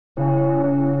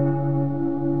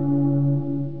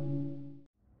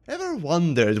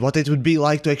wondered what it would be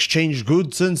like to exchange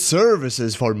goods and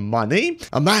services for money,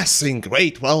 amassing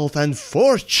great wealth and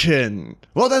fortune?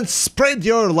 Well then spread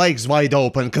your legs wide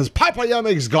open, cause Papa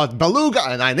Yamik's got beluga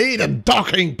and I need a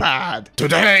docking pad.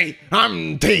 Today,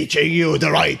 I'm teaching you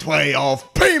the right way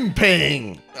of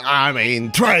pimping. I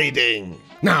mean trading.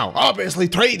 Now, obviously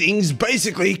trading's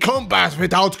basically combat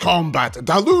without combat.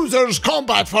 The losers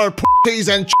combat for p***s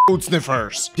and shoot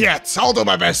sniffers. Yet, I'll do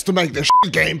my best to make the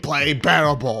shit gameplay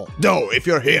bearable. Though, if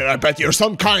you're here, I bet you're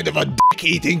some kind of a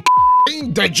dick-eating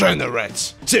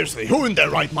degenerate. Seriously, who in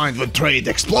their right mind would trade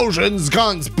explosions,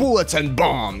 guns, bullets, and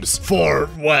bombs for,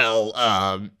 well,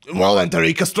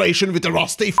 voluntary castration with a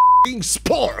rusty f***ing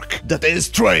spork that is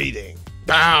trading?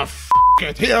 Ah, f***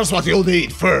 it, here's what you'll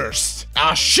need first.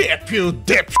 A ship, you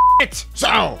dipshit! So,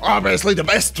 obviously the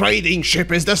best trading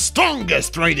ship is the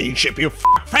strongest trading ship, you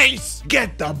face!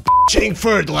 Get the bitching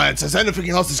Ferdlands, as anything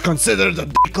else is considered a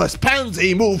dickless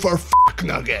pansy move for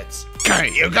nuggets.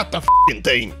 Okay, you got the f***ing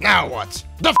thing, now what?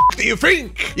 The f*** do you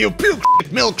think? You puke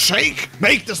shit milkshake?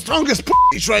 Make the strongest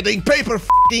p***y shredding paper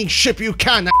f***ing ship you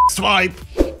can, swipe!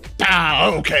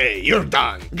 Ah, okay, you're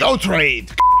done. Go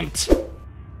trade, cunt.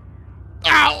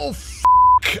 Ow, f***.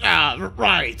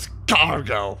 Right,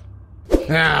 cargo.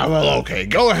 Ah, well, okay,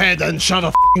 go ahead and shove a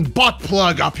f***ing butt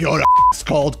plug up your ass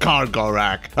called cargo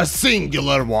rack. A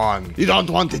singular one. You don't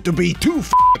want it to be too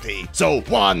f***y, so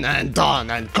one and done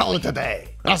and call it a day.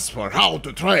 As for how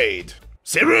to trade.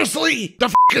 Seriously? The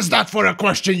f*** is that for a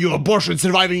question, you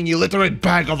abortion-surviving illiterate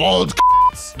bag of old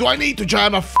c***s? Do I need to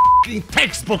jam a f***ing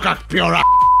textbook up your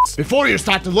ass before you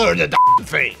start to learn the damn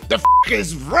thing? The f***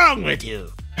 is wrong with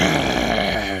you?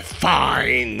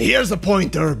 Fine, here's a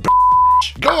pointer,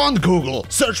 bitch. Go on Google,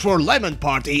 search for Lemon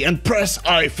Party and press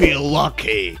I feel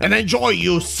lucky. And enjoy,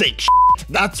 you sick shit.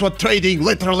 That's what trading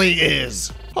literally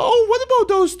is. Oh, what about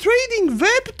those trading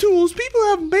web tools people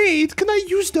have made? Can I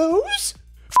use those?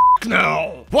 F***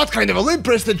 no. What kind of a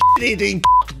limp-wristed shit-eating,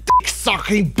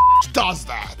 dick-sucking bitch does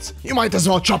that? You might as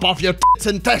well chop off your tits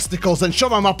and testicles and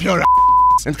shove them up your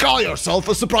ass. And call yourself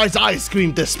a surprise ice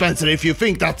cream dispenser if you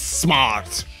think that's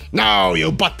smart. Now,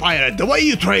 you butt pirate, the way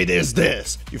you trade is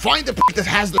this. You find the pick that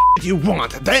has the shit you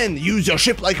want, then use your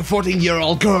ship like a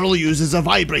 14-year-old girl uses a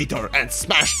vibrator and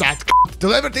smash that c***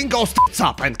 till everything goes tits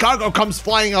up and cargo comes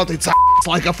flying out its ass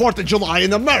like a 4th of July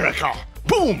in America.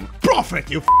 Boom!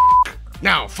 Profit, you f***.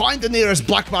 Now, find the nearest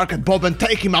black market bob and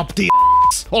take him up the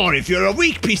ass. Or if you're a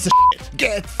weak piece of shit,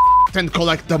 get f***ed and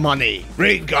collect the money.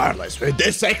 Regardless, with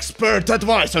this expert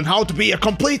advice on how to be a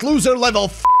complete loser level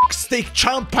f***stick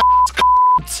chump ass,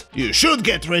 you should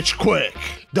get rich quick.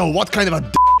 Though what kind of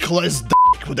a dickless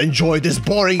dick would enjoy this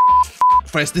boring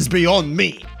fest is beyond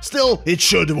me. Still, it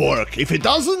should work. If it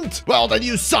doesn't, well then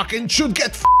you suck and should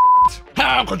get f***ed.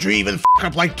 How could you even f***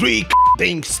 up like 3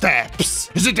 f***ing steps?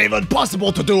 Is it even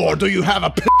possible to do, or do you have a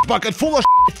piss bucket full of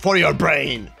shit for your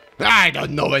brain? I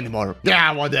don't know anymore.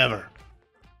 Yeah, whatever.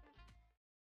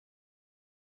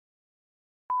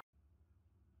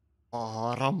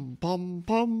 Bum bum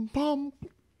bum bum.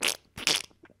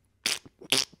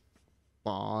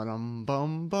 Bum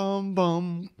bum bum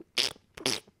bum.